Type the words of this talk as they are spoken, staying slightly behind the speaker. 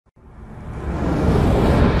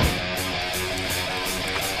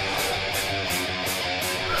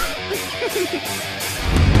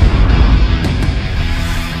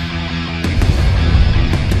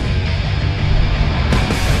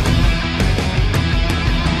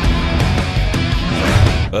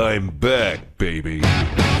I'm back, baby.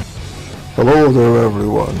 Hello there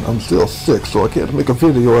everyone, I'm still sick so I can't make a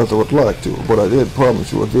video as I would like to, but I did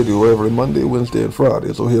promise you a video every Monday, Wednesday and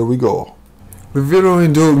Friday, so here we go.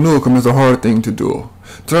 Reviewing Duke Nukem is a hard thing to do.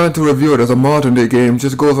 Trying to review it as a modern day game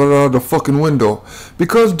just goes right out the fucking window.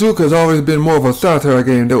 Because Duke has always been more of a satire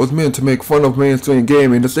game that was meant to make fun of mainstream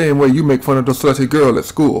gaming the same way you make fun of the slutty girl at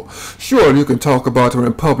school. Sure, you can talk about her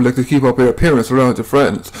in public to keep up her appearance around your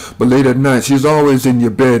friends, but late at night she's always in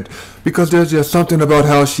your bed because there's just something about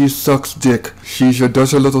how she sucks dick. She's your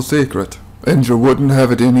dirty little secret, and you wouldn't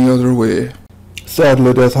have it any other way.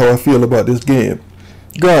 Sadly, that's how I feel about this game.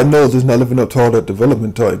 God knows it's not living up to all that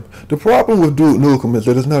development time. The problem with Duke Nukem is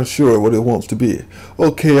that it's not sure what it wants to be.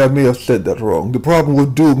 Okay, I may have said that wrong. The problem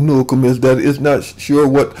with Duke Nukem is that it's not sure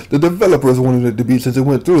what the developers wanted it to be since it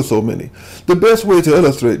went through so many. The best way to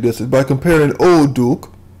illustrate this is by comparing old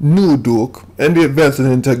Duke, new Duke, and the advances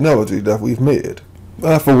in technology that we've made.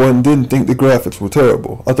 I, for one, didn't think the graphics were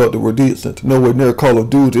terrible. I thought they were decent. Nowhere near Call of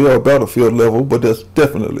Duty or Battlefield level, but that's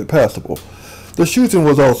definitely passable. The shooting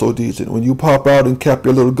was also decent. When you pop out and cap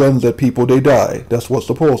your little guns at people, they die. That's what's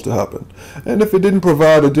supposed to happen. And if it didn't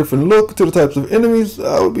provide a different look to the types of enemies,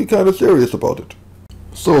 I would be kind of serious about it.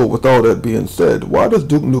 So, with all that being said, why does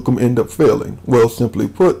Duke Nukem end up failing? Well, simply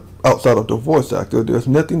put, outside of the voice actor, there's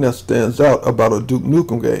nothing that stands out about a Duke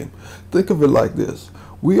Nukem game. Think of it like this.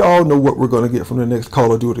 We all know what we're going to get from the next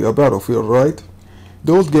Call of Duty or Battlefield, right?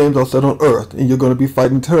 Those games are set on Earth, and you're going to be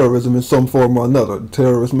fighting terrorism in some form or another. The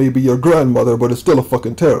terrorist may be your grandmother, but it's still a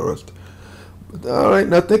fucking terrorist. Alright,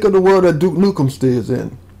 now think of the world that Duke Nukem stays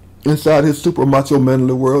in. Inside his super macho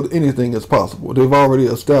manly world, anything is possible. They've already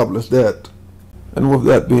established that. And with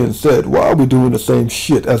that being said, why are we doing the same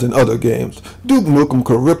shit as in other games? Duke Nukem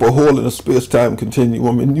could rip a hole in a space-time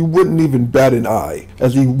continuum, and you wouldn't even bat an eye,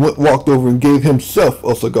 as he walked over and gave himself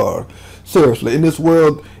a cigar. Seriously, in this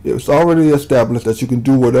world, it's already established that you can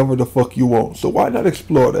do whatever the fuck you want, so why not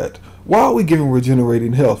explore that? Why are we giving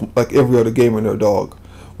regenerating health like every other gamer and their dog?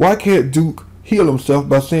 Why can't Duke heal himself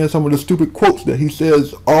by saying some of the stupid quotes that he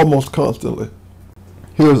says almost constantly?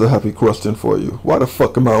 Here's a happy question for you. Why the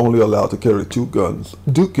fuck am I only allowed to carry 2 guns?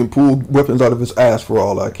 Duke can pull weapons out of his ass for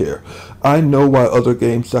all I care. I know why other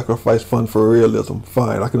games sacrifice fun for realism.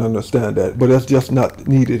 Fine, I can understand that, but that's just not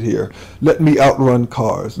needed here. Let me outrun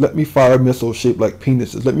cars. Let me fire missiles shaped like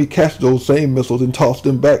penises. Let me catch those same missiles and toss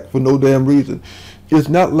them back for no damn reason. It's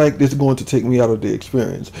not like this is going to take me out of the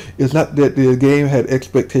experience. It's not that the game had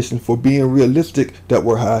expectations for being realistic that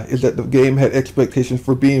were high. It's that the game had expectations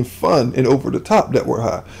for being fun and over the top that were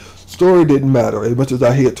high. Story didn't matter, as much as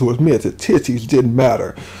I hate to admit it. Titties didn't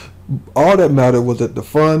matter. All that mattered was that the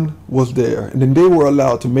fun was there, and then they were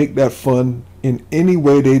allowed to make that fun in any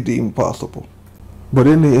way they deemed possible. But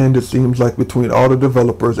in the end, it seems like between all the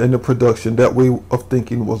developers and the production, that way of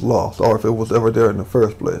thinking was lost, or if it was ever there in the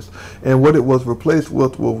first place. And what it was replaced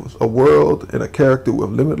with was a world and a character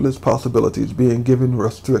with limitless possibilities being given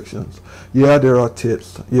restrictions. Yeah, there are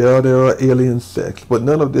tits. Yeah, there are alien sex. But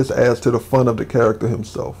none of this adds to the fun of the character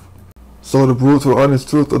himself. So the brutal, honest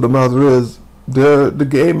truth of the matter is, the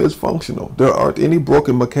game is functional. There aren't any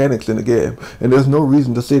broken mechanics in the game, and there's no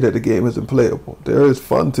reason to say that the game isn't playable. There is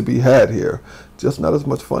fun to be had here, just not as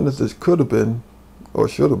much fun as it could have been, or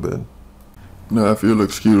should have been. Now, if you'll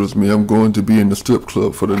excuse me, I'm going to be in the strip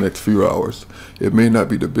club for the next few hours. It may not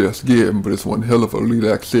be the best game, but it's one hell of a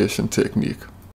relaxation technique.